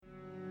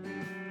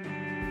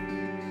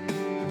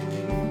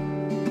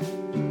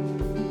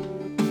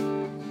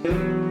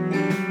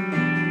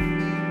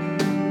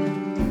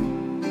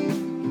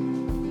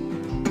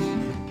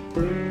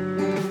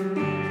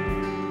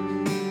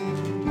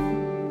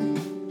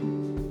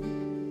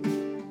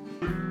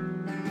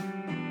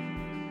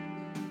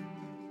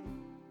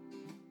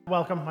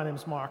Welcome, my name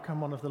is Mark.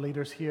 I'm one of the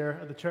leaders here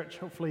at the church.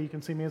 Hopefully you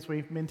can see me as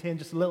we maintain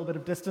just a little bit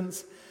of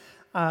distance.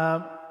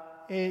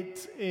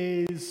 It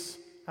is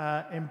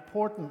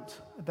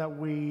important that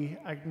we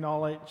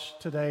acknowledge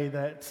today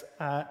that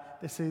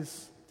this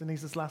is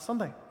Denise's last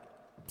Sunday.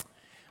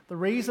 The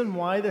reason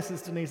why this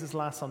is Denise's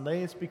last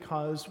Sunday is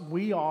because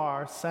we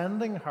are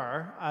sending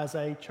her as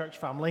a church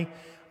family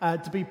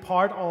to be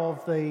part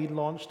of the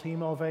launch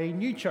team of a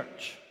new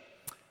church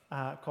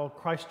called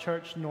Christ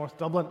Church North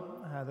Dublin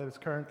that is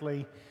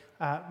currently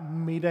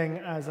meeting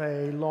as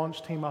a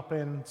launch team up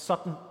in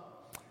Sutton.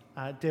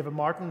 David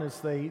Martin is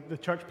the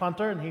church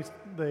planter, and he's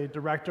the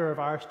director of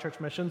Irish Church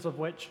Missions, of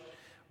which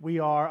we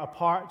are a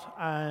part.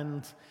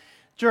 And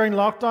during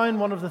lockdown,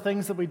 one of the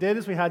things that we did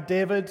is we had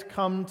David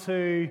come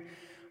to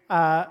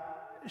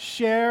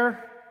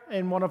share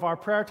in one of our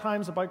prayer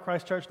times about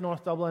Christ Church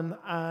North Dublin.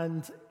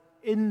 And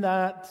in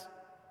that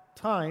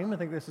time, I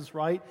think this is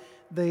right,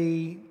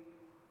 the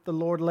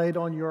Lord laid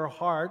on your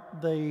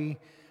heart the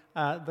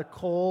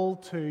call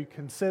to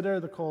consider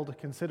to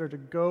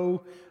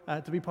go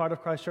to be part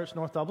of Christ Church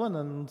North Dublin,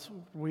 and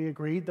we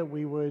agreed that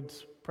we would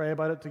pray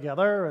about it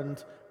together,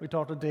 and we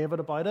talked to David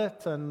about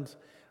it, and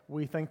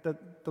we think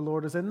that the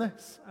Lord is in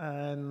this,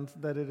 and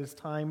that it is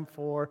time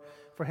for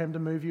him to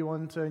move you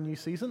on to a new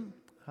season.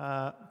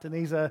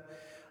 Denise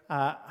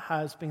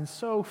has been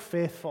so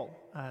faithful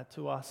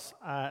to us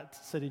at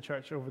City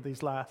Church over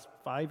these last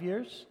 5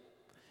 years.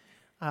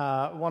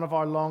 One of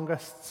our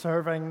longest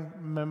serving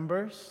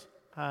members,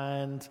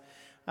 and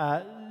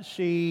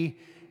she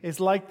is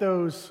like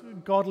those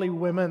godly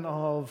women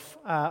of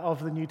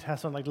the New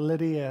Testament, like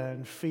Lydia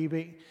and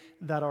Phoebe,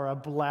 that are a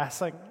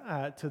blessing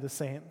to the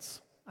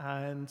saints.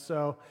 And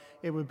so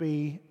it would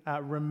be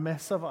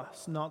remiss of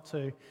us not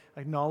to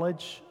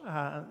acknowledge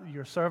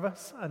your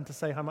service and to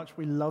say how much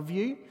we love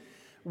you.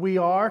 We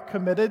are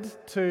committed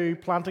to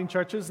planting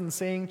churches and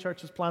seeing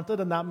churches planted,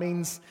 and that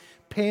means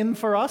pain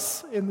for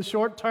us in the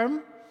short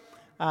term,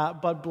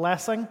 but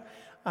blessing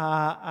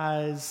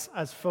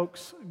as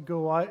folks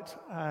go out.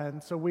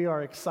 And so we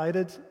are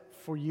excited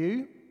for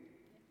you,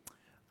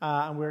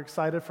 and we're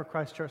excited for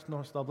Christ Church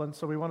North Dublin.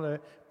 So we want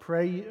to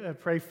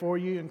pray for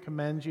you and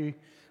commend you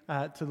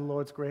to the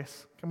Lord's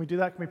grace. Can we do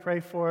that? Can we pray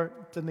for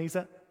Denise?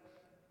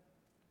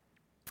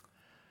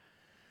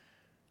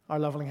 Our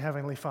loving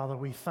Heavenly Father,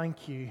 we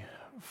thank you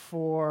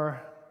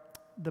for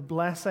the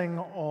blessing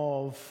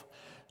of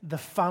the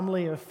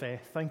family of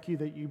faith. Thank you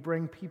that you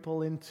bring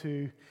people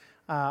into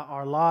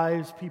our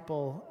lives,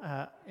 people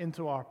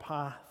into our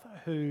path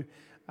who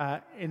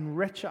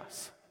enrich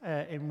us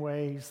in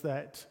ways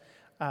that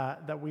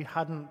we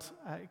hadn't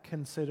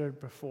considered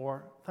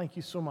before. Thank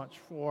you so much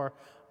for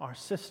our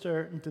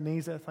sister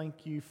Denise.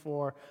 Thank you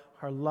for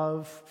her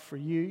love for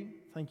you.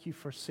 Thank you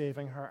for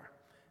saving her.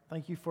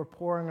 Thank you for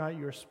pouring out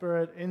your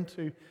Spirit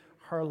into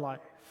her life.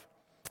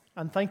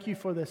 And thank you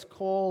for this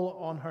call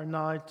on her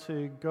now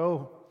to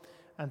go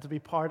and to be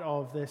part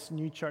of this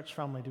new church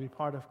family, to be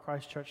part of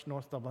Christ Church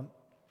North Dublin.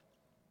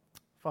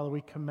 Father,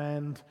 we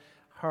commend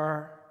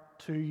her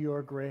to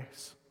your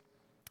grace.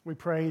 We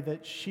pray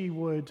that she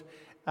would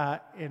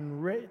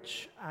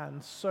enrich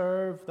and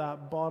serve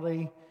that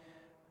body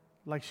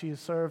like she has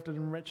served and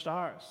enriched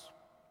ours.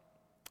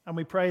 And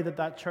we pray that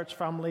that church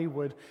family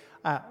would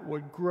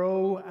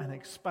grow and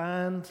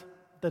expand,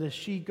 that as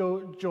she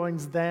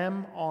joins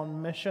them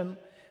on mission,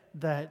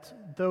 that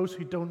those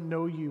who don't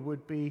know you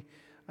would be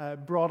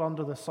brought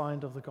under the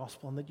sound of the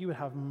gospel, and that you would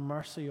have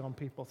mercy on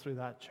people through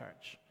that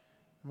church.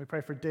 And we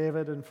pray for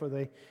David and for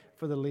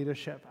the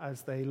leadership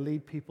as they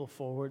lead people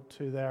forward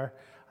to their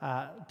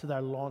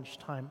launch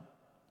time.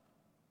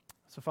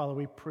 So, Father,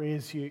 we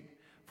praise you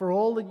for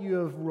all that you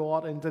have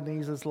wrought in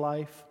Denise's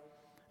life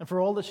and for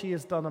all that she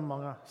has done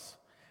among us.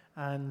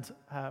 And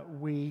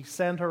we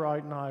send her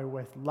out now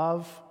with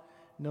love,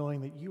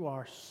 knowing that you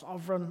are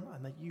sovereign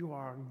and that you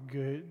are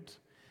good.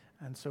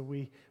 And so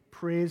we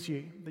praise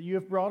you that you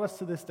have brought us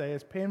to this day.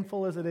 As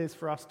painful as it is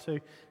for us to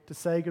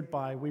say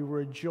goodbye, we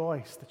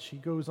rejoice that she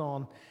goes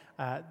on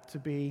to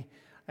be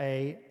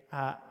a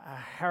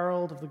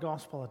herald of the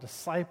gospel, a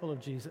disciple of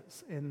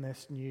Jesus in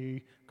this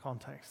new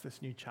context,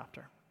 this new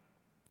chapter.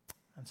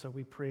 And so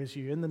we praise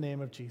you in the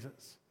name of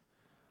Jesus.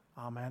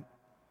 Amen.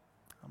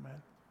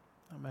 Amen.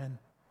 Amen.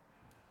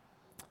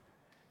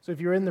 So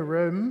if you're in the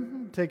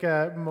room, take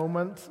a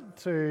moment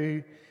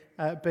to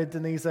bid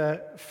Denise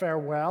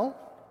farewell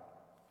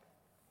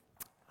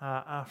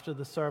after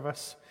the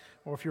service.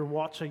 Or if you're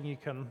watching, you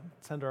can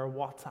send her a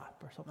WhatsApp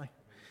or something.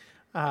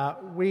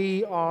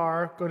 We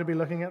are going to be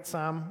looking at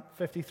Psalm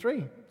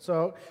 53.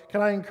 So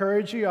can I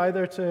encourage you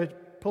either to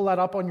pull that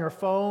up on your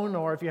phone,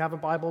 or if you have a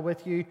Bible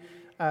with you,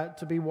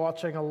 to be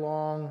watching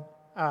along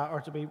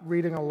or to be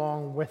reading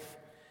along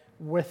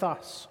with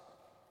us.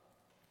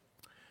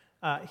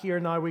 Here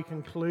now we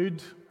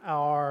conclude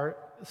our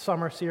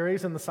summer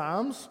series in the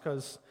Psalms,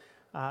 because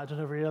I don't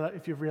know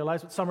if you've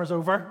realized, but summer's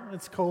over.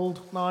 It's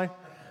cold now.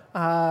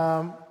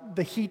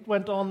 The heat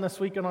went on this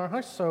week in our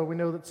house, so we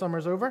know that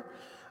summer's over.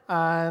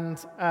 And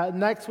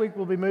next week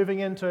we'll be moving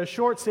into a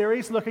short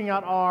series looking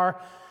at our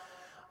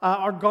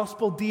our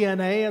gospel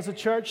DNA as a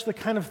church, the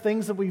kind of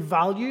things that we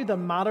value, that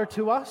matter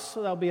to us.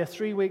 So that'll be a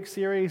 3-week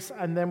series,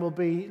 and then we'll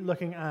be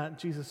looking at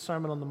Jesus'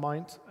 Sermon on the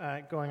Mount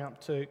going up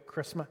to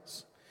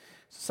Christmas.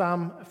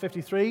 Psalm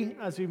 53,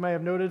 as you may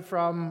have noted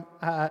from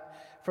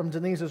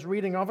Denise's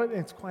reading of it,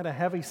 it's quite a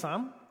heavy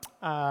psalm,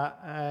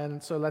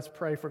 and so let's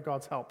pray for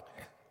God's help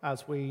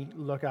as we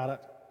look at it.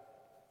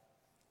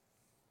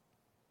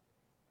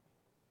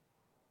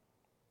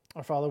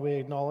 Our Father, we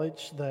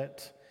acknowledge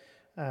that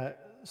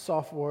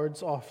soft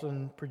words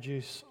often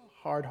produce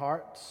hard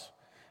hearts,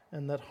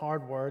 and that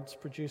hard words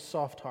produce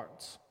soft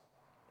hearts.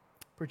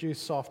 Produce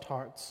soft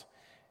hearts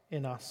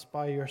in us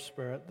by your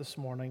Spirit this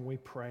morning, we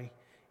pray,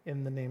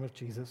 in the name of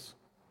Jesus.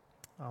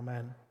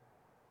 Amen.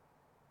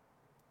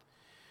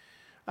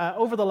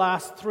 Over the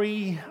last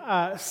 3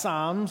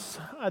 Psalms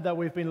that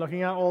we've been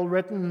looking at, all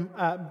written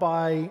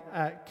by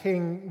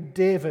King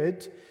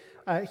David,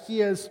 he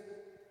has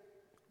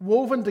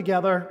woven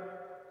together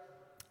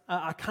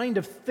a kind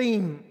of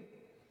theme.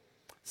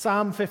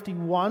 Psalm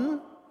 51,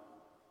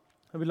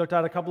 that we looked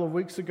at a couple of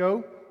weeks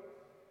ago,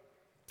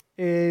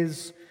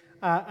 is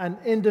an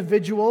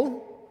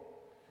individual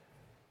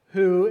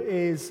who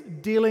is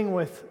dealing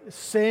with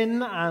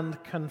sin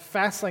and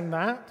confessing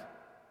that.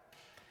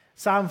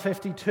 Psalm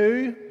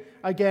 52,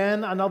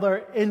 again,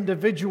 another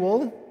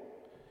individual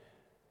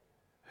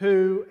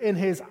who, in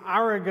his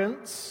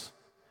arrogance,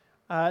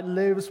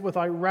 lives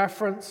without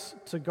reference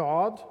to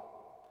God.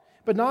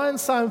 But now in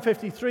Psalm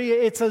 53,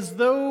 it's as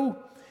though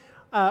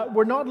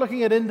we're not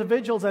looking at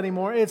individuals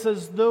anymore. It's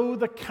as though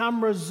the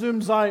camera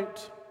zooms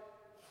out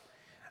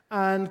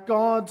and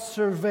God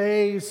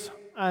surveys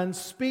and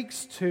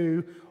speaks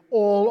to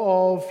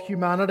all of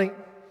humanity.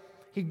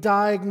 He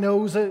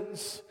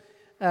diagnoses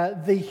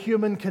the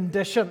human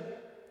condition,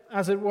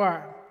 as it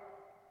were.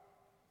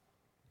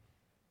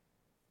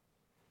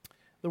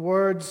 The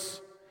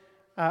words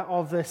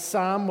of this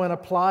psalm, when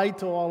applied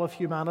to all of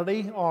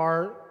humanity,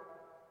 are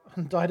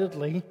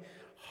undoubtedly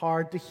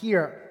hard to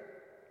hear.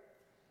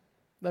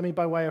 Let me,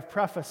 by way of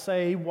preface,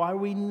 say why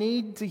we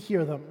need to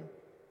hear them.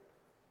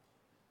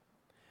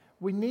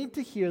 We need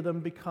to hear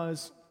them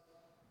because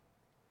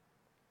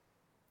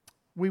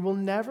we will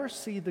never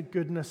see the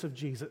goodness of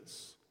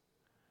Jesus.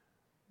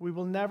 We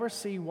will never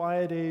see why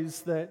it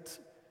is that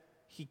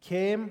he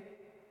came,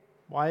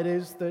 why it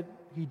is that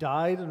he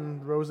died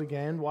and rose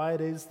again, why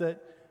it is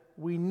that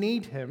we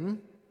need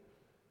him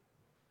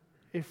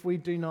if we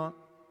do not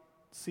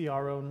see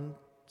our own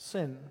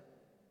sin.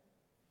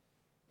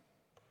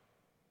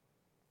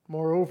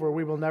 Moreover,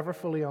 we will never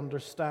fully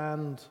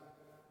understand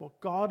what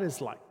God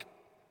is like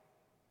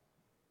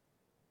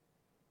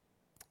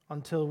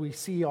until we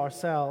see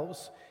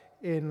ourselves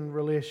in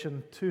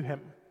relation to him.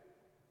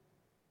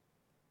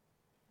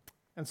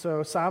 And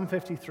so Psalm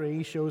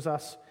 53 shows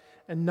us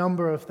a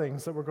number of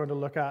things that we're going to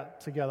look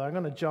at together. I'm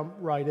going to jump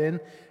right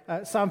in.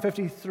 Psalm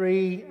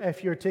 53,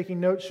 if you're taking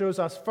notes, shows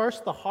us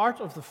first the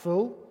heart of the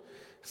fool.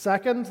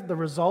 Second, the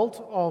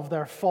result of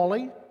their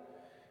folly.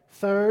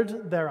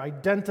 Third, their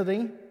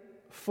identity.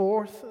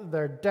 Fourth,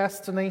 their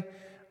destiny.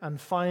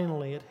 And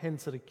finally, it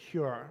hints at a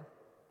cure.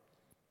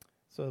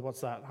 So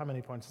what's that? How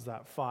many points is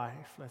that? 5.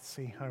 Let's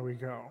see how we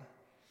go.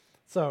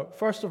 So,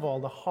 first of all,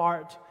 the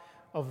heart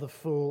of the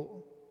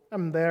fool.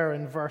 And there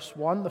in verse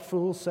 1, the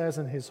fool says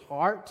in his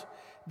heart,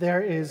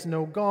 there is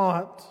no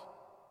God.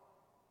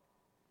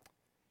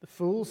 The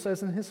fool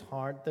says in his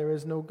heart, there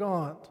is no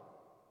God.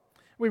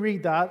 We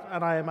read that,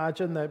 and I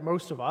imagine that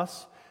most of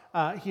us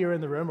here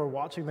in the room or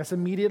watching this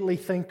immediately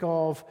think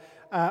of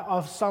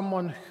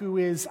someone who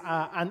is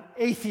an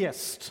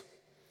atheist.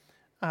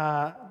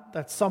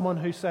 That's someone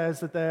who says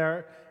that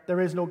there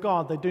is no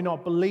God. They do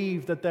not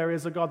believe that there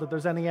is a God, that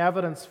there's any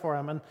evidence for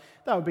him. And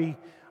that would be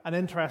an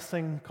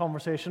interesting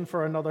conversation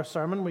for another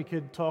sermon. We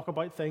could talk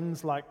about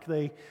things like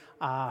the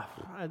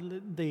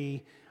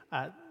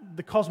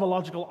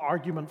cosmological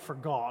argument for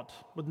God.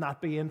 Wouldn't that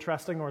be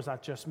interesting, or is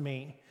that just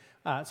me?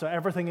 So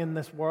everything in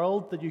this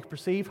world that you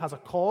perceive has a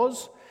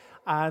cause,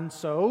 and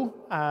so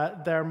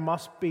there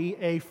must be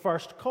a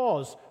first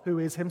cause who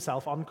is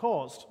himself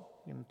uncaused.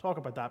 You can talk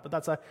about that, but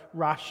that's a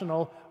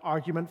rational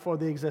argument for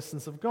the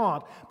existence of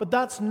God. But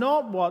that's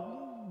not what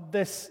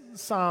this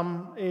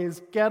psalm is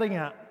getting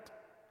at.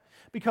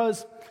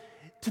 Because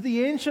to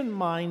the ancient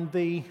mind,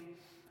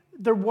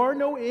 there were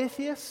no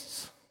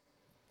atheists.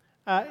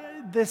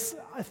 This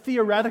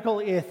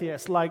theoretical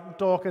atheist like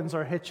Dawkins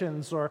or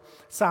Hitchens or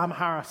Sam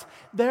Harris,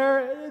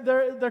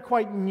 they're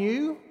quite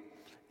new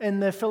in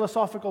the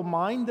philosophical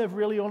mind. They've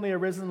really only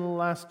arisen in the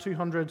last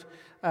 200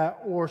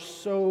 or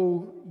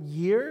so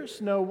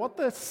years. No, what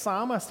the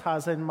psalmist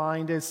has in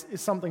mind is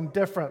something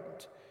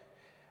different.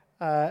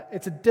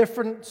 It's a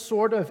different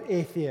sort of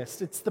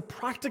atheist. It's the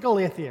practical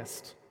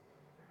atheist.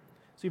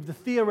 So you have the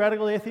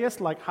theoretical atheist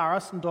like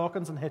Harris and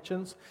Dawkins and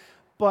Hitchens,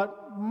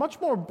 but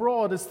much more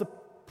broad is the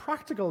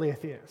practical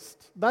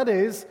atheist. That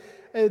is,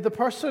 the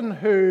person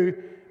who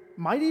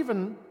might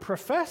even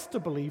profess to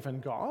believe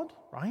in God,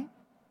 right?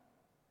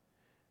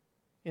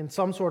 In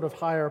some sort of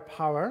higher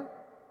power,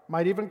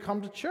 might even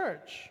come to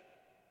church,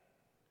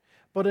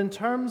 But in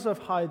terms of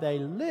how they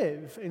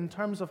live, in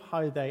terms of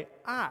how they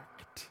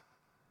act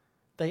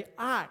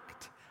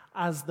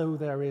as though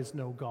there is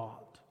no God.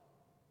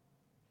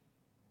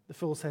 The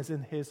fool says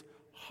in his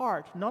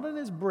heart, not in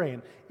his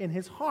brain, in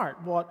his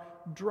heart,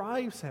 what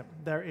drives him,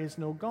 there is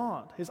no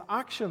God. His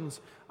actions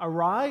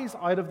arise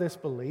out of this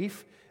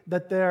belief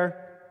that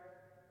there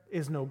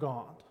is no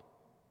God.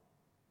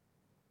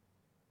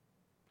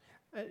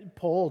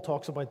 Paul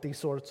talks about these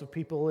sorts of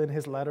people in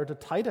his letter to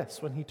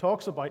Titus when he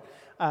talks about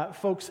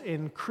folks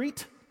in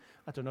Crete.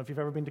 I don't know if you've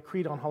ever been to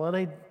Crete on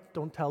holiday.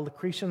 Don't tell the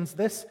Cretians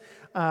this.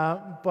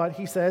 But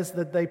he says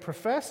that they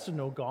profess to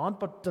know God,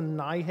 but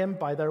deny him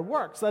by their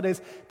works. That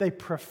is, they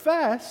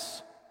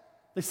profess,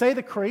 they say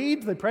the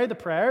creed, they pray the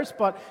prayers,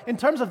 but in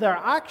terms of their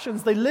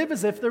actions, they live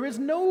as if there is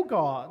no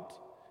God.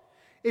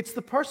 It's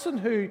the person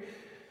who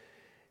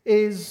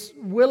is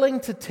willing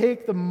to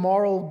take the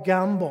moral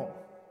gamble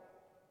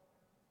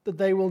that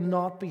they will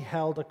not be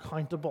held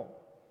accountable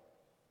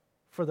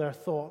for their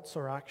thoughts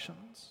or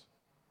actions.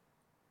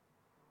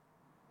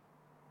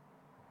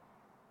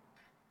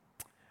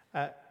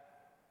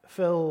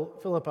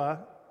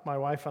 Philippa, my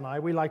wife, and I,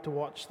 we like to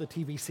watch the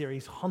TV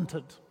series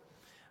Hunted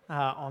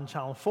on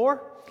Channel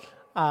 4,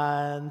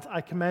 and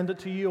I commend it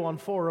to you on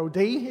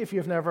 4OD if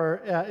you've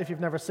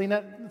never seen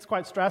it. It's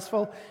quite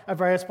stressful at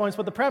various points,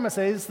 but the premise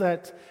is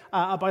that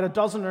about a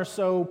dozen or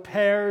so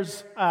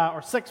pairs,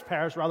 or 6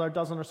 pairs rather, a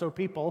dozen or so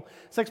people,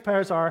 6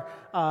 pairs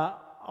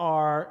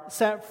are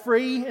set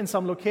free in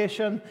some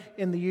location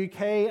in the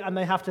UK, and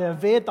they have to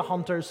evade the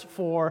hunters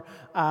for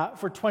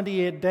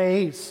 28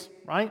 days,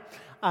 right?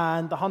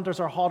 And the hunters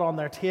are hot on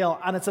their tail,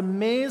 and it's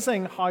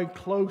amazing how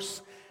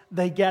close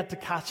they get to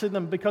catching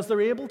them because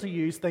they're able to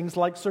use things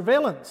like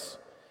surveillance.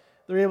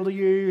 They're able to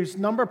use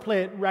number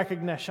plate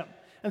recognition.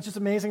 And it's just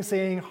amazing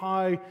seeing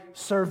how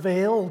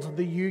surveilled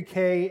the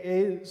UK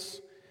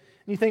is.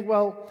 And you think,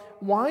 well,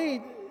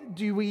 why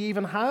do we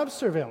even have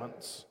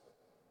surveillance?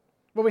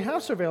 Well, we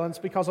have surveillance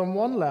because on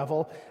one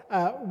level,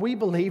 we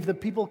believe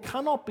that people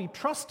cannot be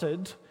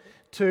trusted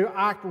to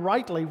act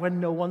rightly when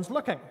no one's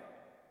looking.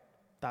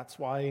 That's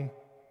why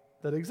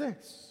that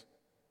exists.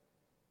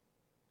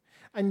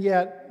 And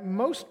yet,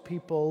 most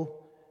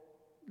people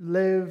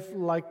live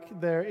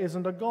like there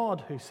isn't a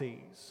God who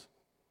sees.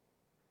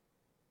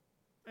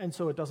 And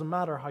so it doesn't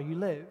matter how you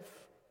live.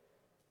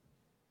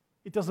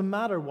 It doesn't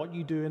matter what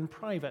you do in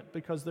private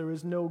because there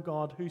is no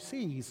God who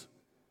sees.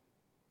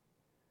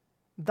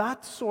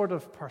 That sort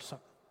of person,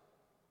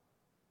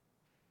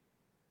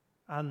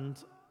 and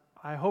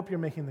I hope you're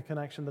making the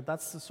connection that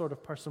that's the sort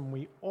of person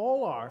we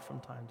all are from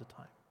time to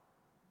time.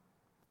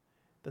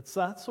 That's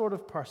that sort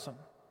of person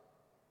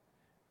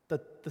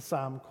that the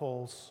psalm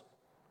calls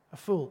a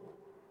fool.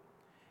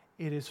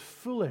 It is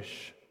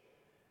foolish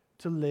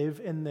to live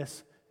in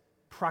this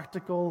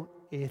practical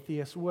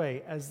atheist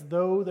way, as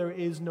though there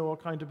is no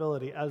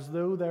accountability, as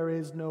though there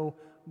is no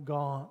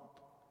God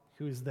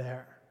who is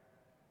there.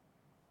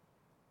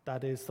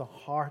 That is the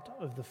heart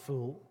of the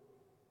fool.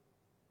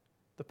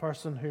 The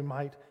person who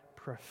might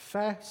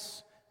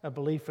profess a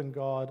belief in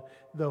God,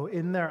 though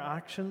in their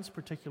actions,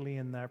 particularly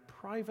in their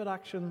private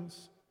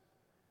actions,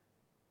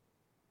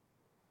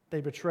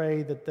 they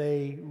betray that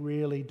they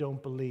really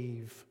don't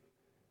believe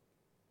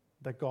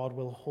that God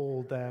will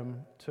hold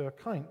them to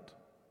account.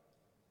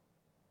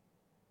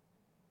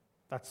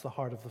 That's the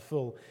heart of the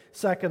fool.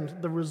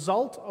 Second, the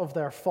result of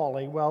their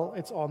folly, well,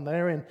 it's on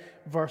there in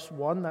verse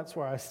 1, that's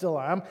where I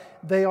still am.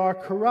 They are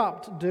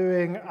corrupt,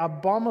 doing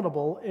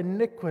abominable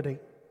iniquity.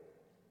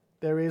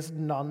 There is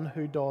none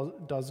who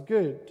does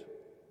good.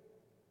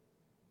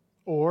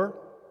 Or,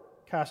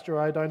 cast your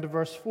eye down to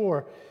verse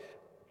 4.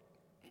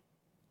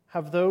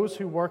 Have those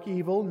who work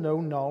evil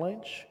no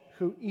knowledge,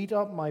 who eat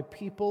up my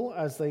people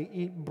as they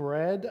eat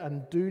bread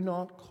and do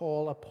not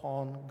call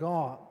upon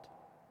God?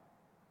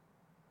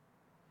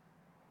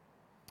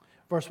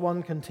 Verse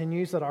 1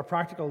 continues that our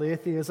practical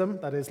atheism,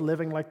 that is,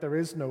 living like there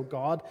is no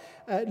God,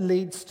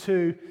 leads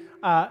to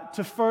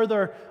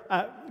further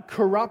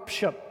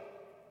corruption.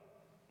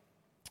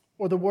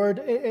 Or the word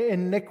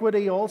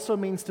iniquity also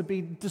means to be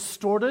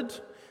distorted,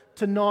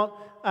 to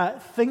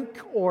not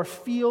think or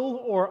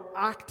feel or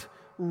act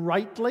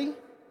rightly.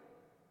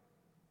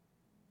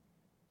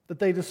 That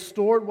they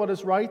distort what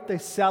is right, they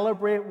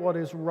celebrate what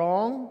is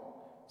wrong.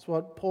 That's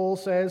what Paul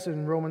says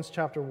in Romans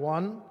chapter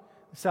 1.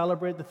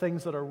 Celebrate the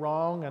things that are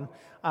wrong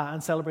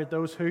and celebrate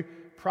those who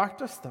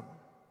practice them.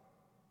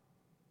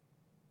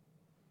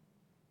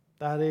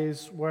 That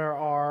is where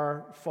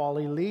our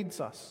folly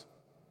leads us.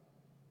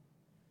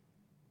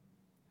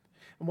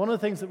 And one of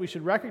the things that we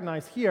should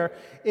recognize here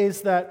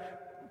is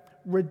that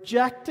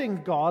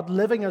rejecting God,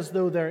 living as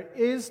though there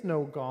is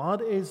no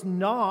God, is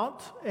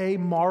not a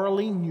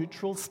morally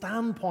neutral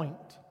standpoint.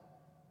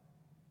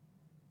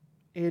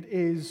 It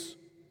is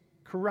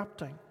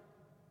corrupting.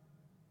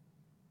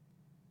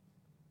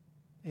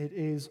 It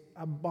is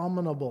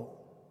abominable.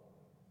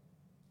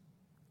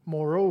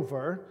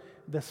 Moreover,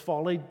 this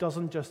folly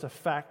doesn't just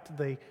affect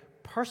the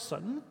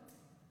person,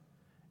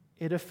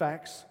 it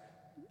affects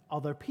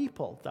other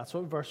people. That's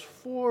what verse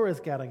 4 is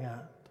getting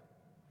at.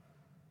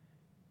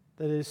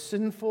 that his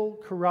sinful,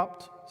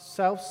 corrupt,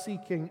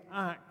 self-seeking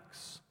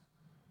acts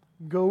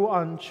go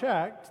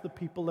unchecked, the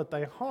people that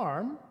they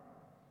harm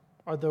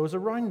are those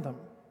around them.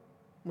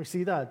 We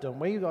see that, don't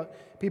we?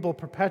 People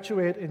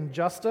perpetuate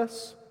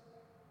injustice.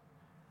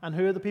 And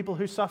who are the people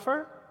who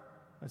suffer?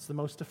 It's the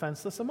most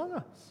defenseless among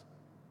us,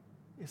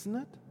 isn't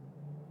it?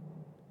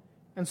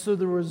 And so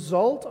the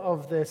result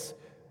of this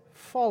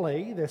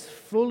folly, this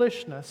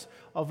foolishness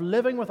of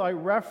living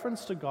without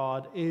reference to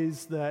God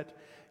is that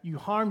you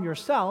harm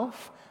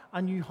yourself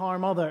and you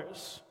harm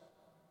others.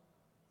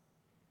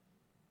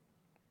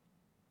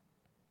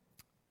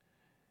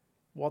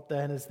 What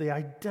then is the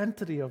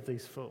identity of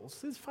these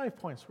fools? These 5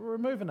 points. We're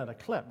moving at a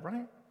clip,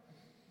 right?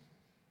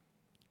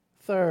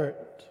 Third,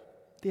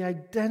 the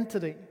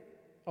identity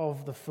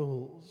of the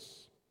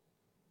fools.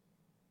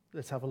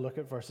 Let's have a look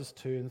at verses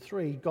 2 and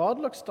 3. God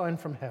looks down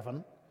from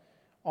heaven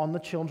on the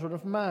children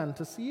of man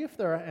to see if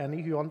there are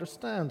any who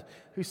understand,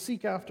 who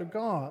seek after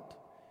God.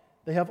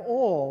 They have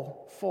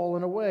all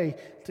fallen away.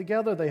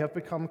 Together they have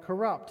become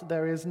corrupt.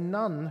 There is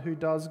none who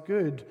does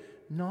good,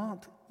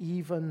 not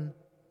even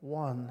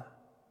one.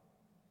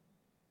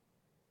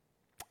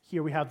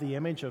 Here we have the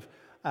image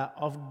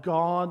of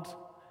God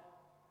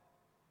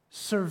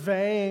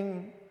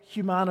surveying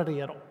humanity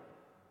at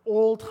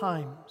all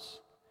times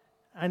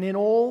and in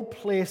all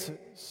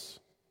places.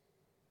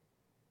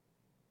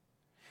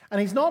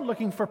 And he's not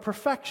looking for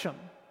perfection.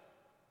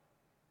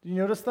 Do you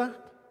notice that?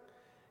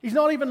 He's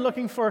not even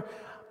looking for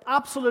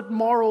absolute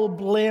moral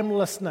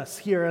blamelessness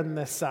here in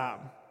this psalm.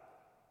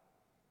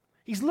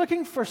 He's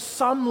looking for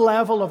some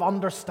level of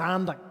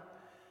understanding.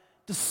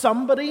 Does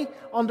somebody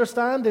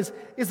understand? Is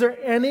there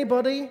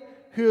anybody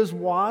who is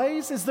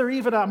wise? Is there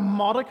even a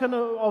modicum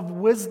of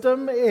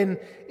wisdom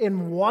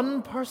in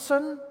one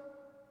person?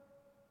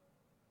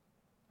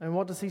 And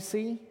what does he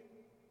see?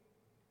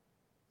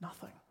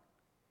 Nothing.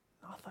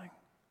 Nothing.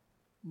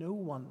 No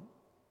one.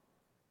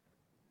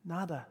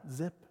 Nada.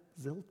 Zip.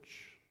 Zilch.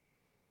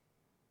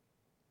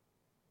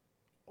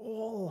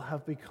 All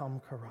have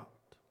become corrupt.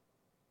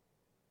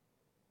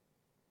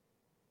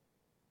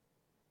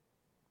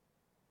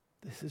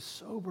 This is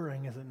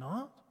sobering, is it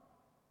not?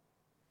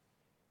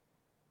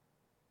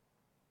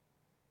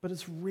 But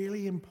it's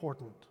really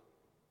important.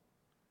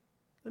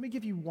 Let me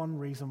give you one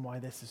reason why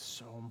this is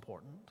so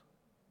important.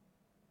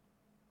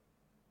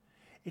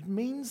 It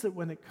means that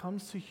when it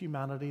comes to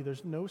humanity,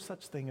 there's no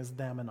such thing as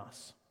them and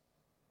us.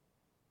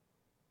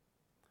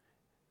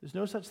 There's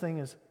no such thing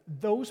as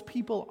those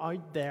people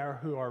out there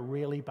who are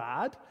really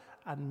bad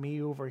and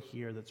me over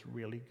here that's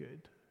really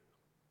good.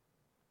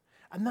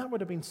 And that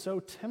would have been so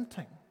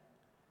tempting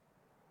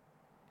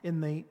in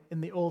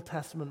the Old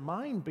Testament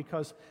mind,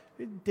 because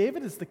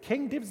David is the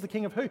king. David's the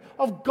king of who?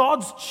 Of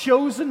God's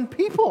chosen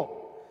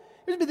people.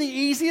 It would be the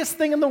easiest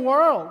thing in the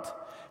world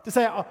to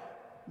say,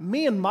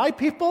 me and my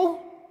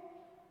people,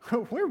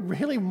 we're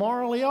really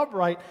morally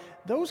upright.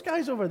 Those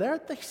guys over there,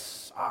 they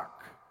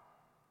suck.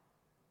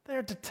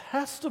 They're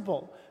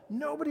detestable.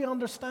 Nobody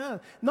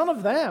understands. None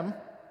of them.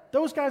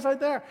 Those guys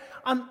out there.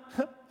 And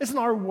isn't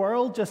our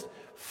world just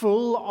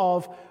full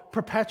of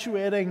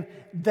perpetuating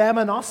them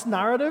and us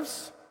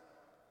narratives?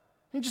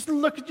 And just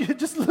look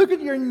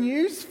at your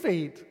news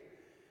feed.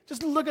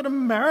 Just look at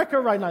America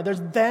right now. There's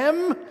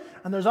them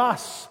and there's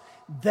us.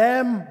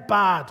 Them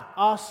bad,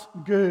 us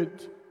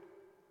good.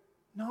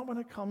 Not when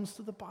it comes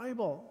to the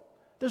Bible.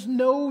 There's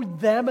no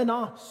them and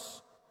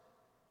us.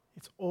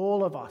 It's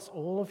all of us,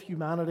 all of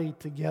humanity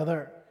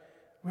together.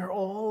 We're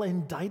all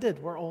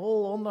indicted. We're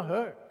all on the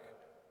hook.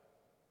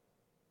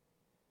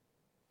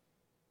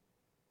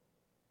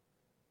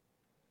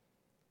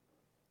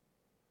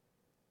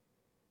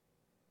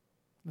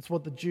 That's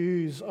what the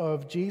Jews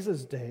of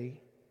Jesus'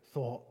 day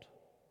thought.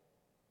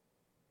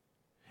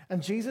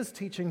 And Jesus'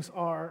 teachings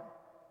are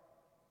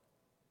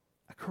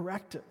a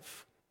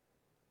corrective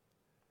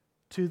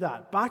to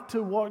that. Back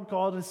to what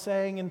God is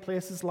saying in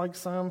places like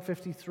Psalm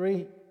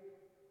 53.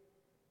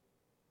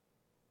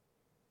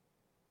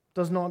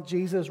 Does not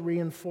Jesus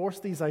reinforce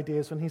these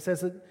ideas when he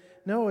says that,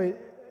 no,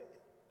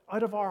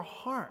 out of our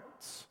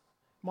hearts,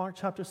 Mark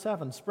chapter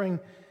 7, spring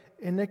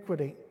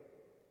iniquity,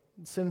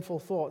 sinful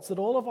thoughts, that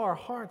all of our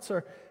hearts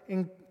are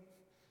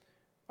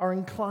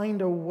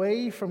inclined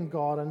away from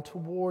God and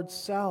towards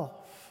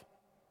self,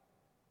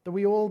 that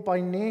we all by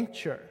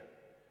nature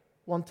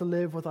want to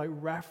live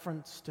without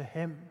reference to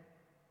Him.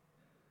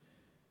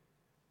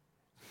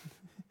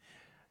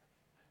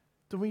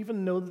 Do we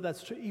even know that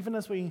that's true? Even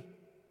as we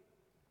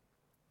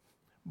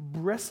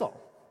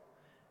bristle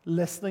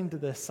listening to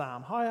this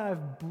psalm, how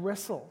I've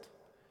bristled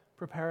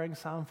preparing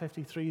Psalm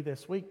 53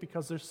 this week,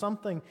 because there's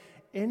something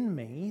in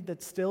me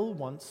that still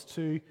wants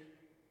to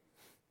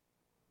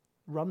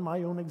run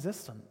my own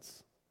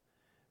existence.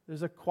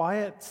 There's a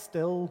quiet,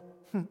 still,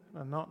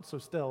 not so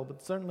still,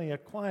 but certainly a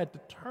quiet,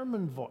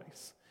 determined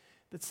voice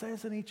that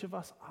says in each of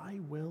us, I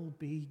will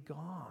be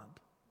God.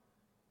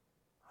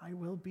 I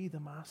will be the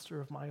master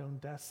of my own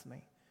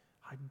destiny.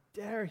 How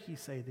dare he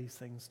say these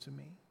things to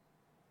me?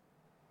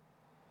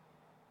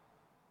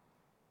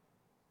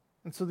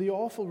 And so the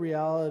awful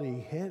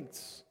reality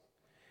hits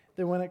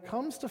that when it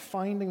comes to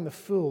finding the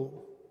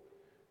fool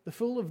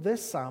of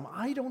this psalm,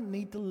 I don't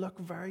need to look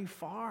very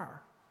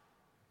far.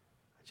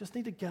 I just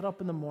need to get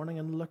up in the morning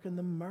and look in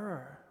the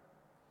mirror.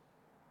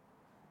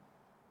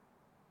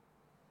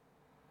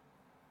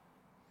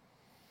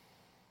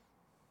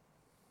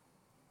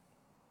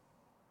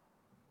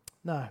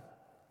 Now,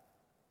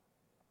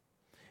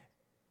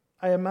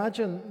 I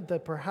imagine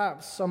that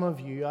perhaps some of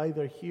you,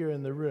 either here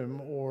in the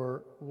room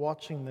or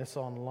watching this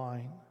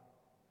online,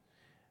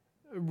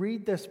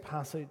 read this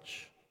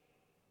passage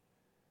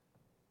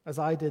as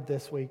I did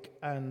this week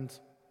and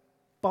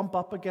bump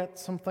up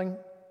against something.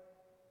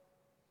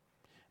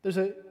 There's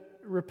a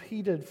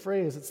repeated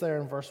phrase. It's there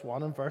in verse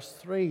 1 and verse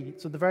 3.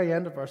 So at the very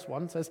end of verse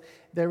 1 says,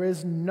 "There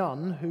is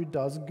none who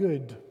does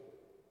good."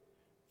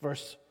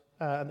 Verse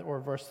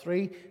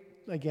 3,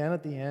 again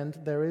at the end,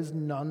 "There is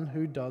none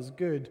who does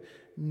good,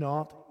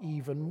 not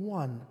even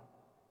one."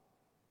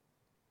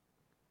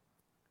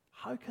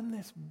 How can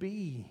this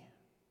be?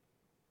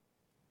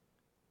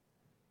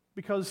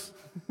 Because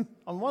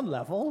on one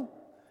level,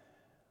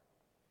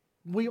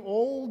 we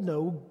all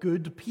know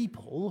good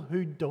people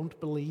who don't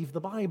believe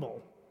the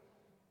Bible,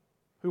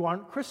 who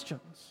aren't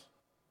Christians.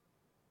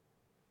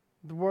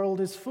 The world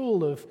is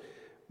full of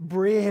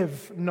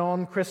brave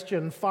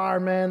non-Christian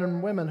firemen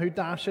and women who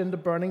dash into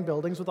burning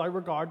buildings without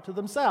regard to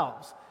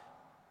themselves.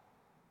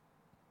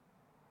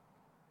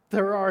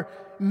 There are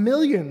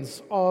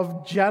millions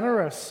of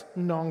generous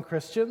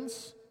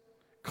non-Christians,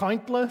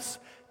 countless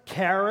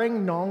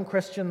caring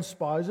non-Christian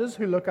spouses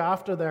who look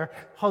after their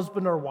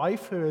husband or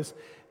wife who is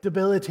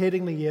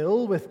debilitatingly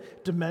ill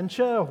with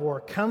dementia or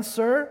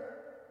cancer.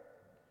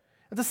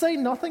 And to say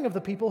nothing of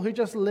the people who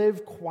just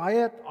live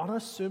quiet,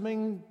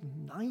 unassuming,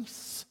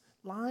 nice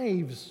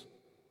lives.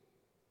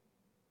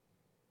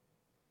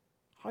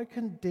 How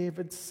can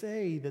David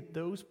say that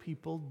those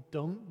people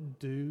don't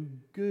do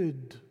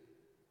good?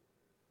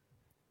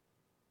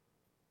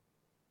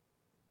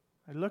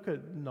 I look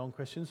at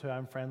non-Christians who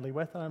I'm friendly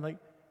with and I'm like,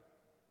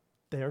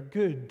 they're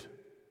good.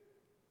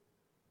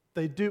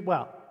 They do,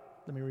 well,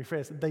 let me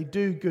rephrase it. They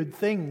do good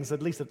things,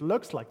 at least it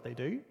looks like they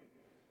do.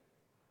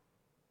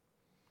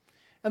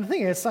 And the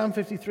thing is, Psalm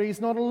 53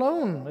 is not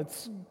alone.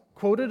 It's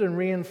quoted and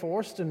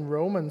reinforced in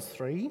Romans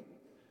 3.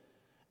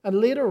 And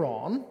later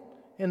on,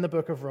 in the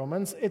book of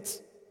Romans,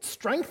 it's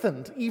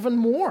strengthened even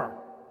more.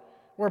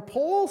 Where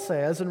Paul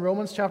says in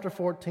Romans chapter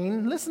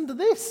 14, listen to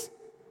this.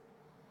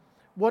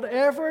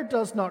 "Whatever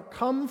does not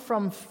come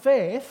from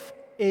faith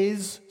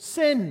is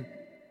sin."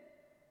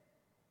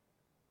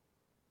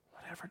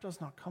 Whatever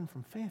does not come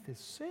from faith is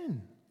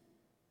sin.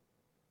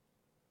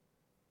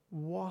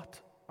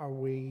 What are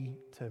we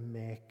to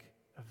make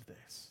of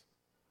this?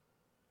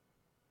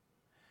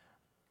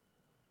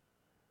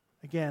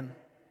 Again,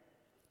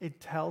 it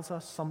tells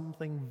us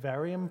something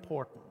very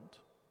important.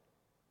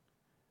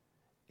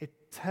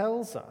 It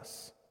tells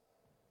us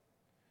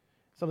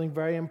something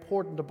very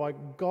important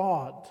about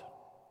God.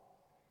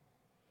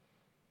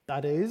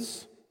 That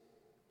is,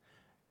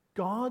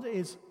 God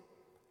is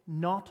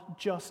not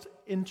just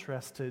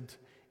interested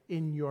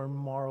in your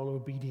moral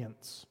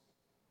obedience.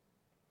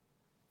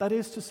 That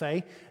is to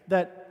say,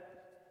 that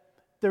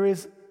there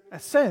is a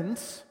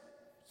sense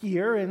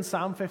here in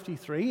Psalm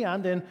 53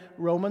 and in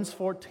Romans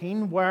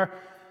 14 where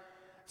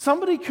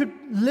somebody could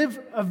live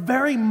a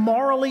very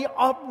morally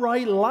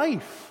upright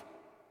life,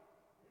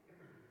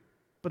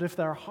 but if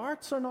their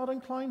hearts are not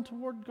inclined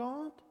toward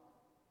God,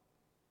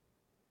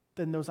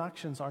 then those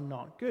actions are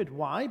not good.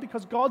 Why?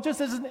 Because God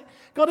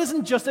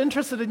isn't just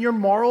interested in your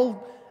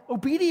moral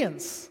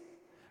obedience.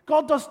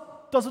 God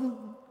doesn't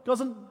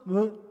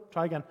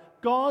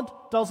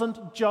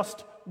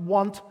just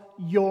want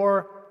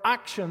your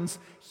actions.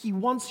 He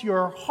wants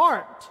your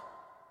heart.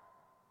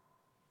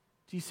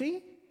 Do you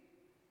see?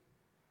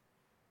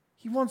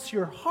 He wants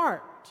your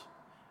heart,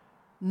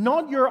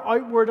 not your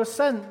outward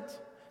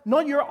assent,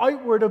 not your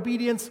outward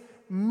obedience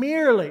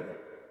merely.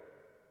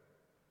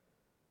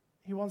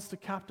 He wants to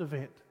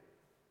captivate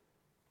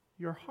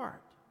your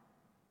heart.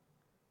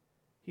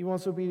 He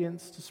wants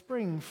obedience to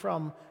spring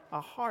from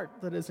a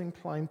heart that is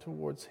inclined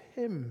towards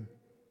Him.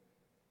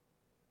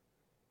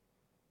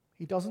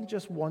 He doesn't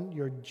just want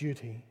your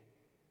duty.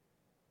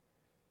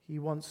 He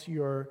wants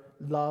your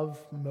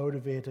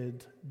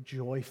love-motivated,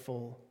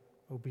 joyful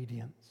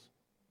obedience.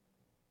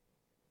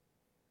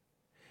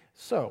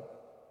 So,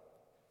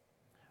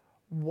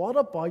 what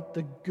about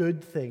the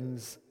good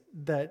things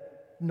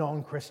that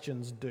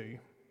non-Christians do?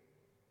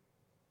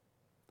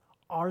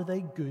 Are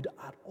they good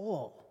at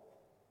all?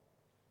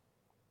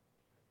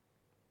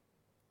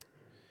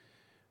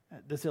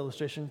 This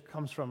illustration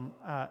comes from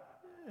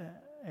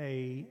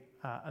an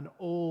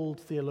old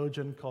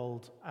theologian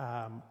called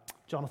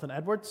Jonathan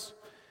Edwards,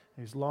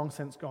 who's long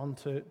since gone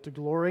to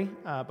glory,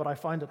 but I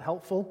find it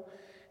helpful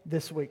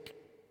this week.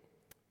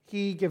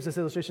 He gives this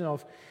illustration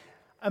of,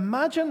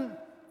 imagine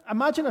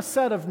a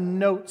set of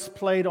notes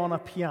played on a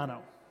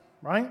piano,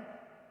 right?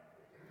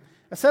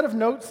 A set of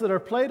notes that are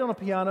played on a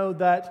piano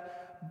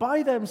that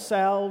by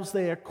themselves,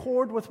 they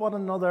accord with one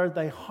another,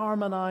 they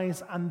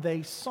harmonize, and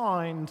they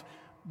sound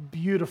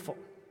beautiful.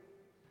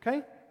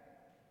 Okay?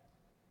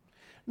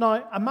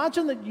 Now,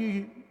 imagine that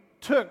you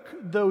took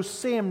those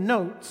same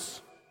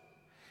notes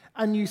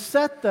and you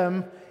set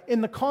them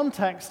in the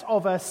context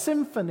of a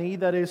symphony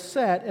that is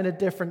set in a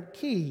different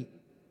key.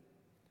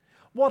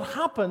 What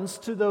happens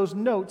to those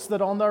notes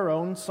that on their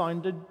own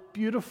sounded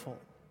beautiful?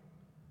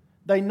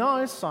 They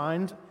now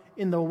sound,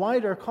 in the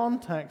wider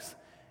context,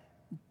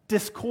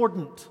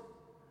 discordant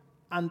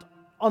and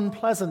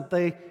unpleasant.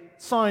 They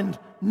sound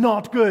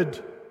not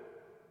good.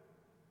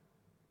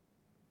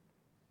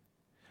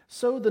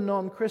 So the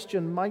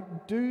non-Christian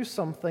might do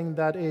something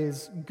that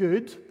is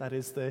good, that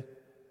is the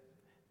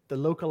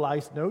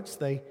localized notes.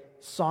 They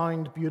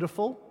sound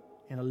beautiful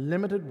in a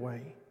limited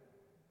way,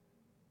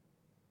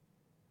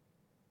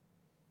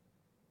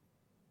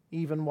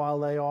 even while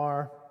they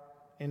are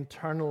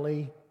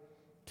internally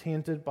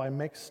tainted by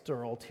mixed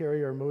or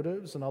ulterior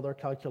motives and other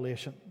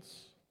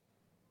calculations.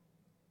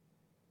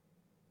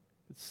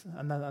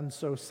 And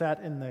so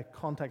set in the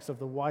context of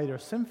the wider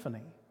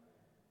symphony,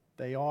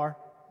 they are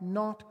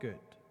not good.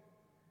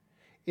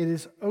 It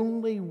is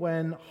only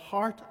when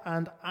heart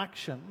and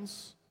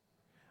actions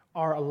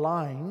are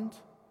aligned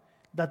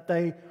that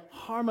they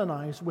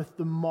harmonize with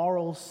the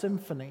moral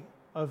symphony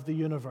of the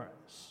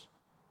universe.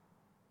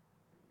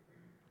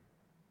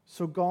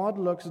 So God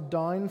looks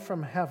down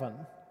from heaven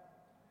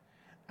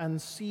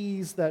and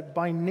sees that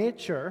by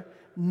nature,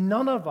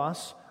 none of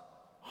us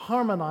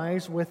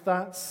harmonize with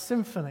that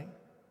symphony.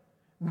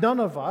 None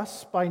of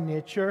us, by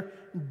nature,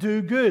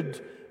 do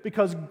good,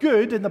 because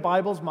good in the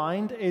Bible's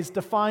mind is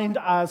defined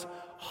as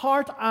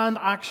heart and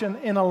action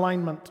in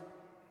alignment.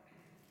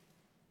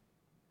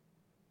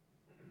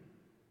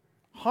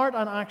 Heart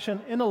and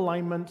action in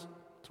alignment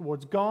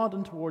towards God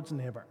and towards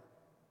neighbor.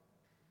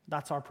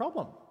 That's our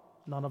problem.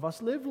 None of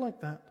us live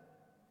like that.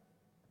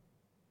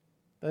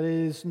 That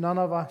is, none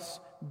of us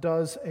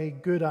does a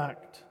good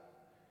act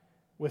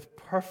with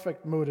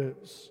perfect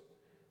motives,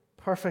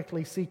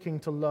 perfectly seeking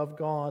to love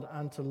God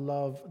and to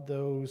love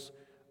those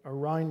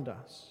around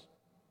us.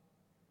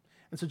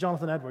 And so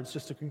Jonathan Edwards,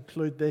 just to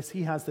conclude this,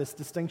 he has this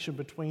distinction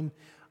between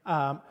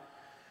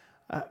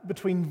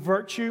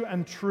virtue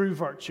and true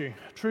virtue.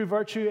 True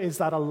virtue is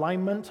that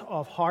alignment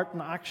of heart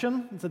and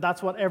action. And so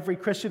that's what every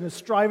Christian is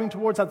striving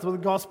towards. That's what the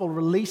gospel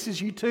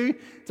releases you to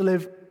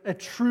live a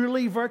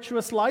truly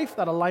virtuous life,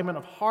 that alignment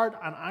of heart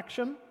and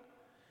action.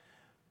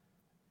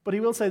 But he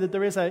will say that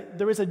there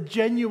is a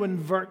genuine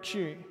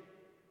virtue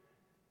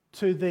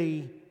to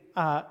the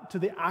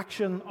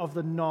action of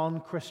the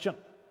non-Christian.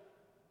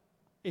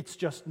 It's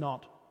just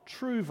not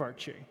true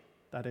virtue.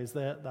 That is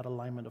that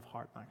alignment of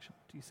heart and action.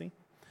 Do you see?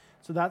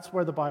 So that's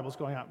where the Bible's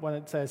going at when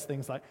it says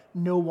things like,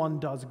 no one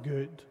does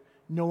good.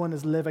 No one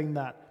is living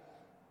that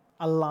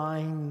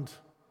aligned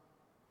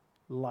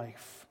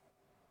life.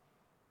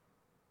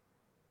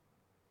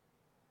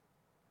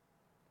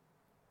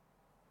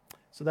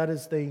 So that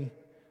is the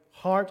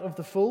heart of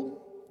the fool,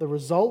 the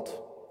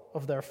result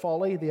of their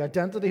folly. The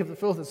identity of the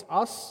fool is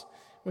us.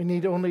 We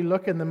need only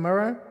look in the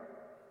mirror.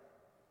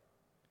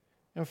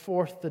 And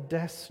fourth, the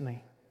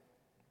destiny.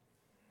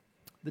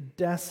 The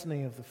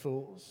destiny of the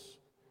fools.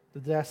 The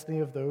destiny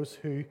of those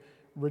who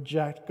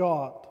reject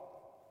God.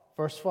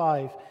 Verse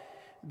 5,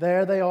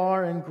 there they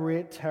are in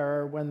great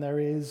terror when there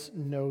is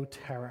no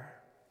terror.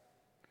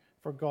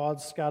 For God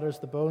scatters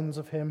the bones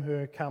of him who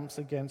encamps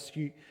against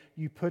you.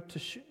 You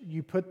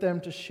put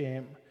them to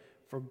shame,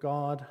 for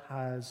God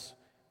has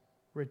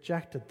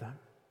rejected them.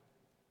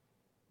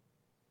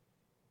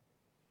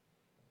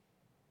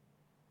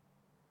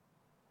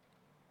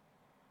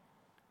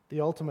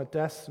 The ultimate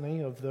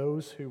destiny of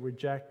those who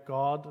reject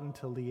God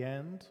until the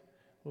end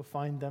will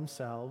find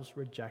themselves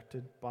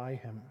rejected by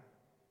him.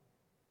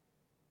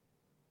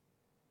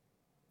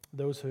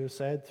 Those who have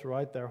said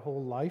throughout their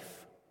whole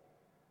life,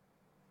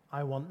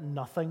 I want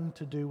nothing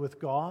to do with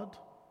God,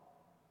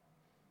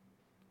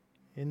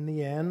 in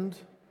the end,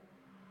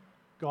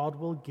 God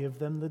will give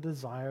them the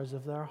desires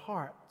of their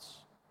hearts.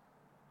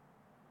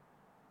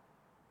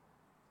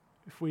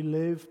 If we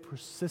live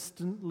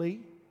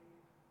persistently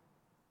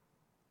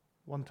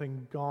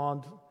wanting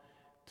God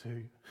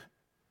to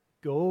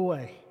go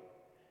away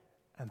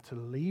and to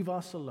leave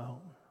us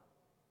alone,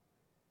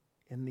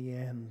 in the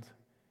end,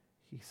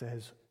 he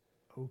says,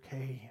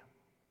 okay.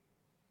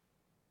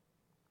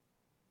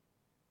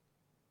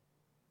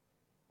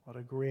 What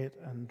a great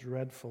and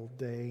dreadful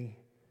day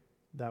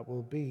that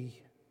will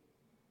be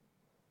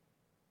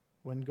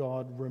when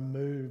God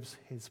removes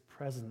his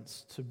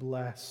presence to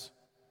bless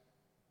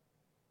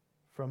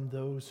from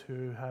those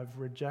who have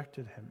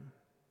rejected him.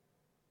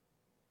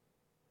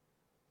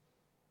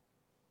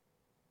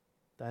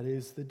 That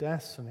is the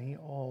destiny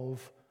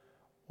of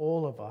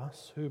all of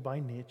us who by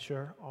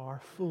nature are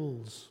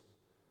fools.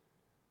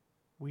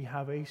 We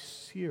have a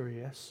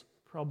serious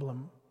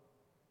problem.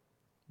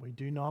 We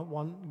do not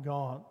want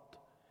God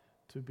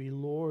to be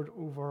Lord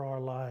over our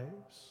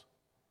lives.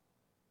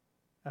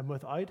 And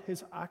without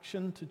his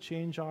action to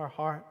change our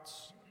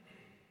hearts,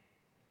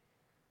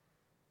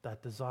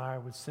 that desire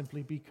would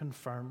simply be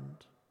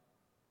confirmed,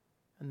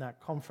 and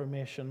that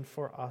confirmation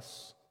for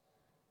us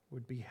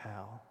would be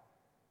hell.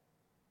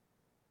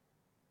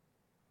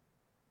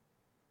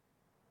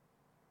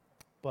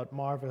 But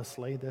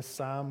marvelously, this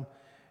psalm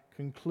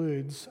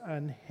concludes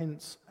and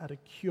hints at a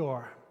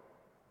cure.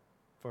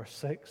 Verse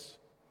 6.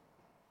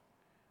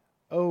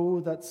 Oh,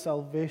 that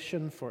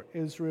salvation for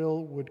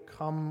Israel would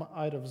come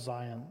out of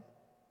Zion,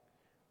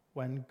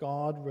 when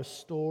God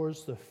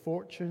restores the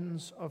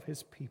fortunes of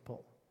his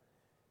people.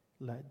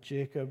 Let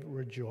Jacob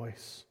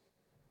rejoice.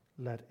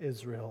 Let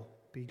Israel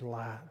be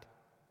glad.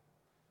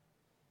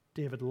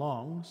 David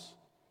longs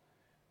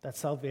that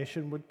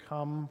salvation would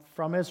come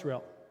from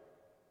Israel.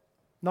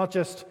 Not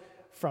just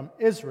from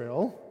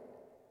Israel,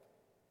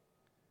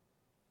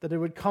 that it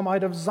would come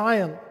out of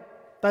Zion.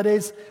 That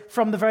is,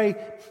 from the very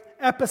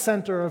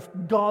epicenter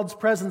of God's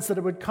presence, that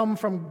it would come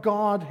from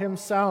God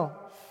himself.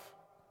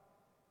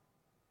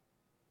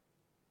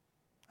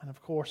 And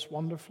of course,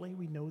 wonderfully,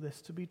 we know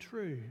this to be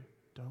true,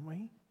 don't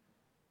we?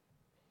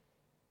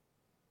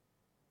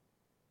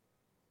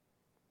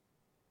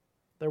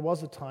 There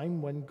was a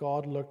time when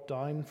God looked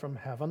down from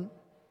heaven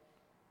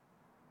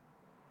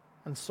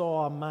and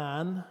saw a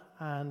man,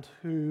 and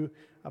who,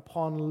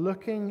 upon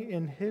looking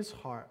in his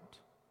heart,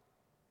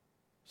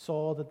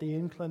 saw that the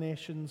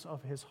inclinations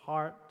of his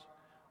heart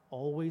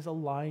always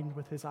aligned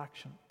with his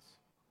actions.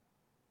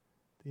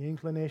 The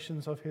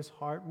inclinations of his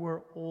heart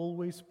were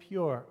always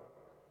pure,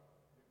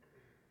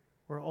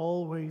 were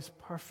always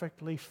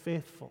perfectly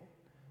faithful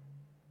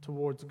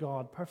towards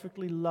God,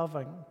 perfectly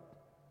loving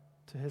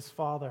to his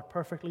Father,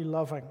 perfectly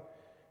loving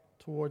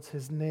towards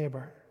his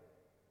neighbor.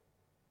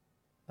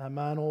 That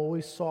man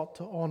always sought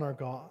to honor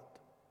God,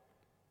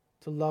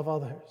 to love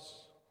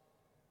others.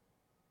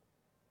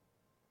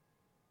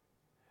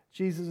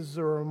 Jesus is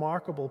a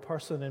remarkable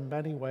person in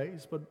many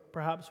ways, but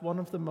perhaps one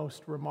of the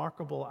most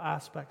remarkable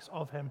aspects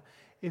of him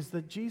is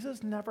that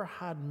Jesus never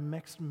had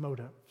mixed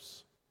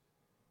motives.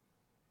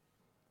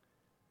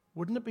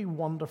 Wouldn't it be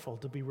wonderful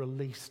to be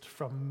released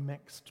from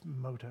mixed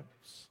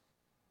motives?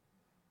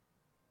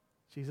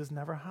 Jesus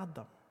never had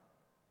them.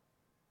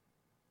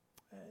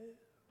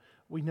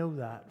 We know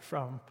that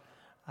from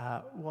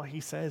what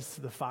he says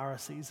to the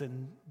Pharisees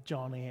in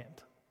John 8.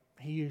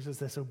 He uses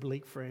this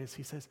oblique phrase.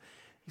 He says,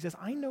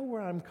 I know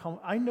where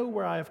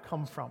I have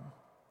come from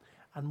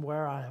and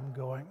where I am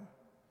going,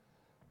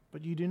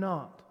 but you do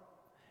not.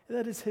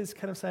 That is his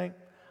kind of saying,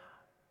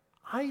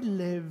 I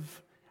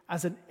live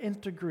as an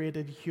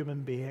integrated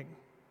human being,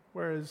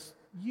 whereas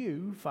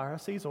you,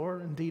 Pharisees, or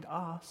indeed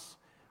us,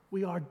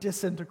 we are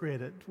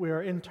disintegrated. We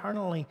are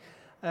internally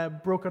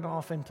broken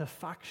off into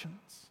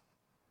factions.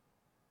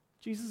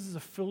 Jesus is a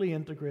fully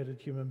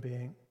integrated human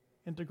being,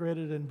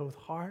 integrated in both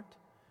heart,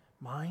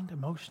 mind,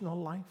 emotional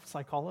life,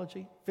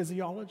 psychology,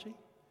 physiology.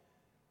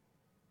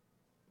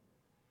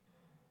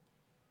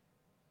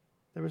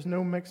 There was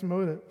no mixed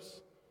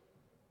motives.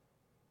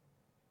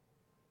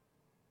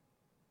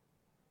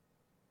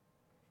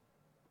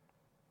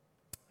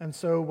 And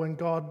so when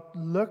God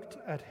looked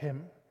at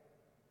him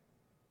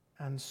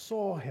and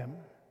saw him,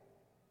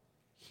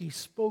 he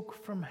spoke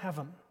from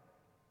heaven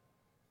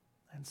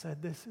and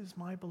said, "This is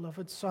my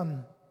beloved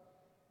Son,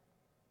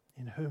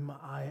 in whom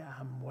I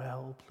am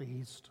well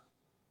pleased."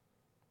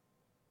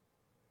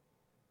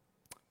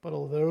 But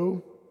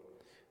although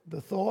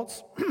the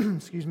thoughts,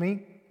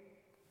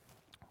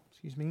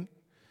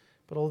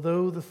 but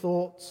although the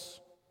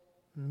thoughts,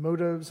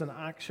 motives, and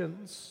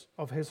actions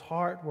of his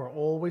heart were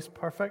always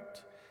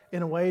perfect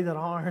in a way that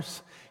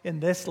ours in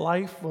this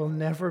life will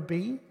never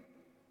be,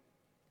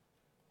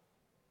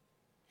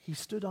 he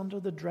stood under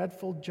the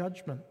dreadful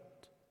judgment.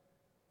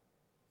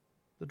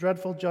 The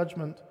dreadful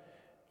judgment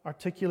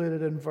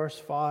articulated in verse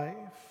 5,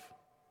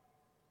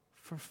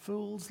 for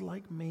fools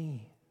like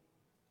me,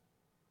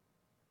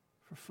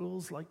 for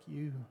fools like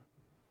you.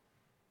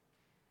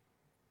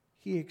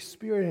 He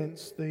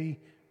experienced the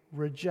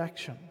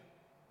rejection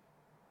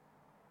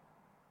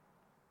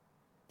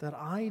that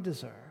I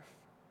deserve.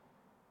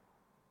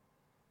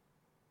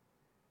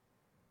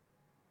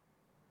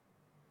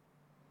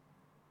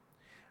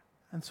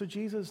 And so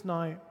Jesus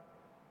now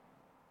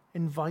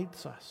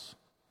invites us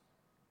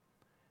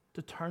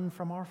to turn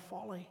from our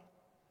folly.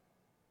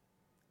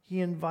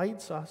 He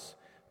invites us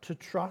to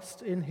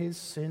trust in his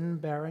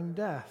sin-bearing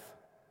death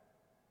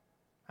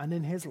and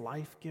in his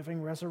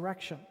life-giving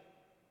resurrection.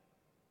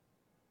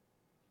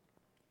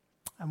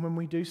 And when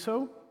we do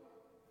so,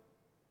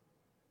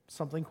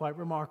 something quite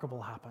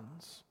remarkable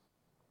happens.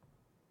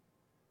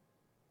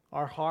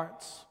 Our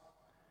hearts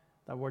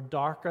that were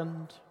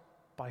darkened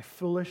by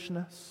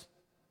foolishness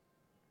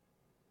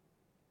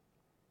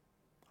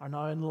are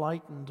now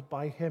enlightened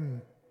by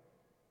him.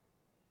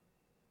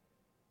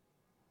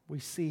 We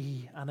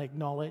see and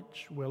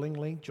acknowledge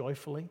willingly,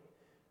 joyfully,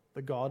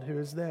 the God who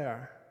is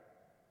there.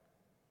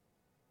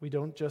 We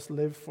don't just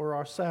live for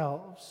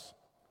ourselves,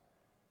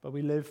 but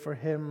we live for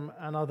him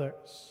and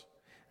others.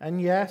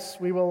 And yes,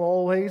 we will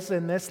always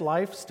in this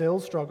life still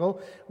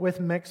struggle with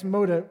mixed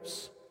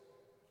motives.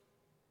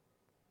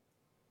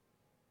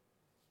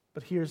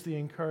 But here's the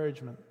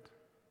encouragement.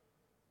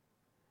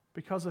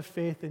 Because of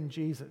faith in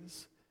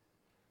Jesus,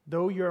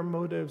 though your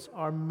motives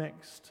are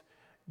mixed,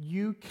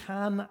 you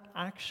can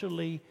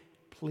actually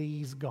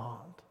please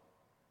God.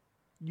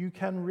 you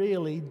can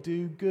really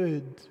do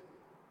good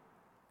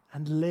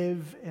and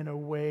live in a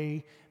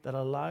way that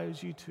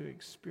allows you to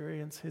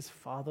experience his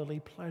fatherly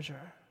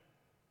pleasure.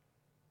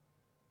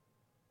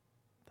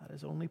 That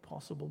is only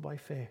possible by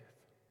faith.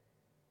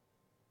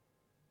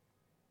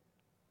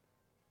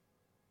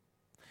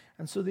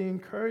 And so the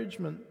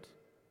encouragement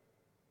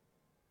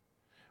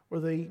or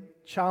the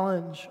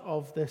challenge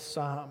of this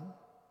psalm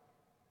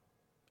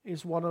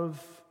is one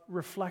of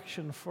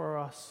reflection for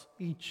us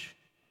each.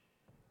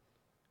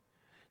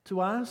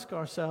 To ask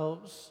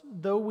ourselves,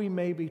 though we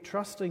may be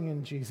trusting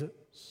in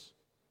Jesus,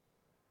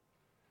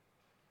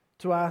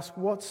 to ask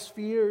what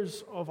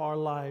spheres of our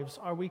lives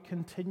are we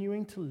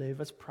continuing to live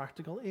as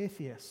practical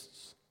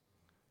atheists?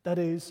 That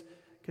is,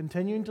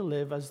 continuing to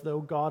live as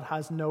though God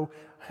has no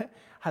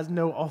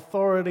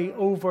authority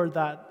over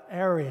that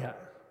area,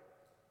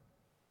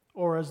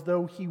 or as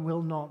though he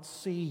will not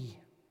see.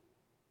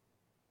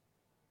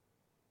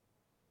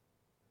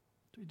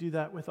 Do we do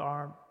that with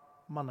our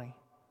money?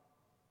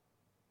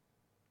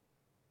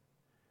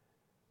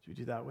 Do we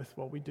do that with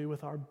what we do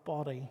with our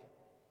body?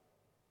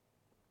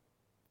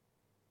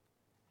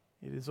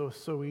 It is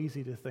so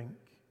easy to think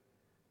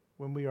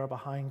when we are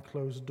behind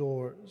closed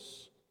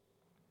doors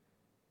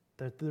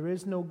that there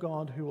is no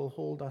God who will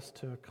hold us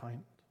to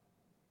account.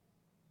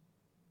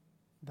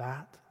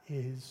 That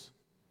is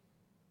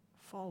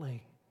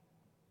folly.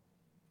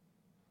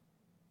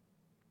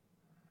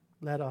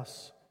 Let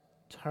us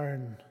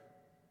turn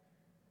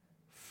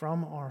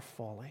from our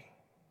folly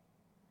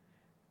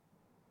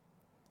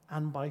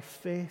and by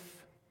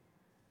faith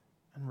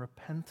and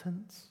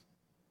repentance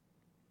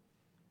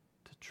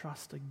to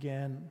trust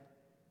again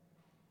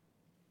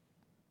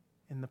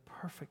in the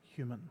perfect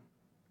human,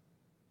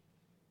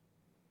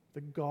 the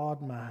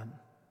God-man,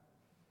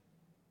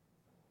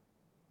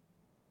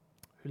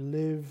 who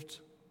lived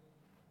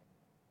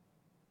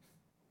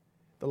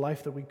the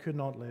life that we could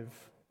not live,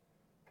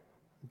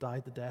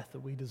 died the death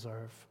that we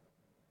deserve,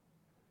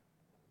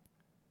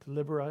 to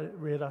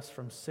liberate us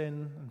from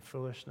sin and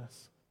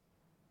foolishness,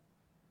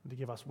 and to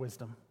give us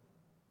wisdom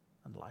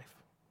and life.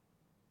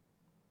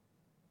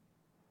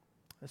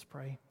 Let's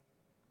pray.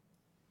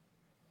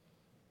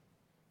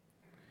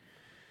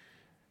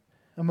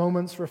 A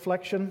moment's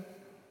reflection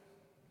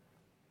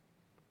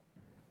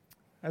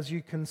as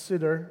you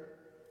consider,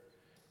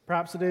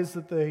 perhaps it is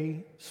that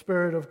the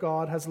Spirit of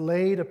God has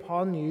laid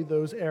upon you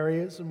those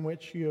areas in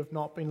which you have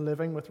not been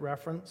living with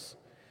reference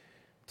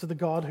to the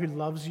God who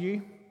loves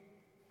you.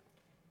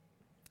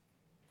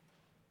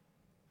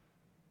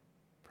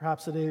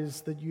 Perhaps it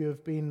is that you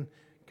have been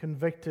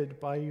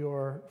convicted by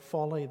your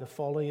folly, the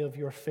folly of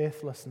your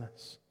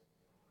faithlessness.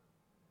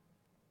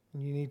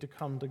 And you need to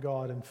come to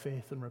God in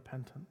faith and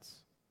repentance.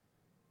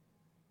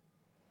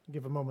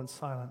 Give a moment's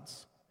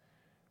silence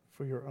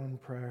for your own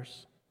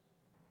prayers.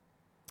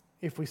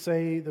 If we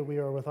say that we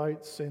are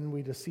without sin,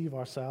 we deceive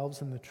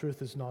ourselves and the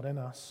truth is not in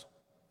us.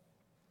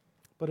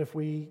 But if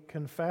we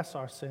confess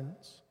our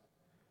sins,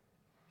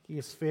 he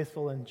is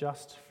faithful and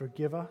just to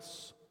forgive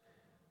us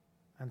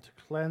and to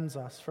cleanse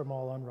us from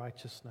all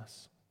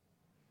unrighteousness.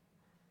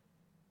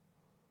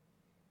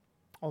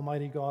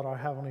 Almighty God, our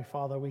Heavenly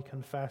Father, we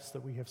confess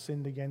that we have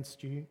sinned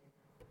against you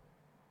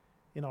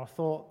in our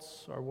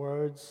thoughts, our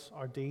words,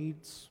 our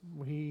deeds.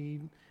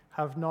 We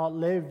have not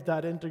lived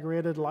that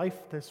integrated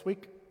life this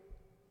week.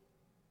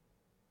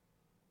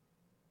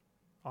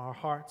 Our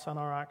hearts and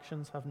our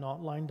actions have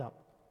not lined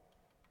up.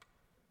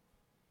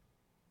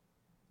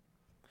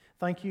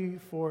 Thank you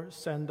for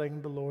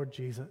sending the Lord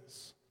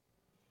Jesus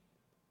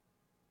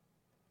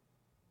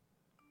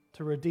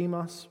to redeem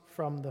us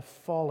from the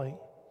folly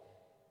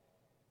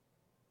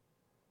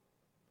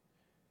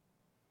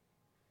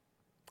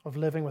of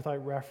living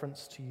without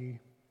reference to you.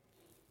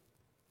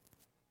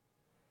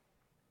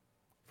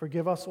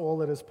 Forgive us all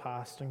that is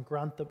past and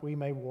grant that we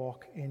may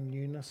walk in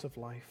newness of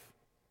life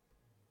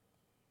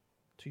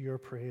to your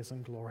praise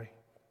and glory.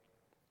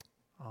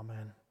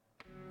 Amen.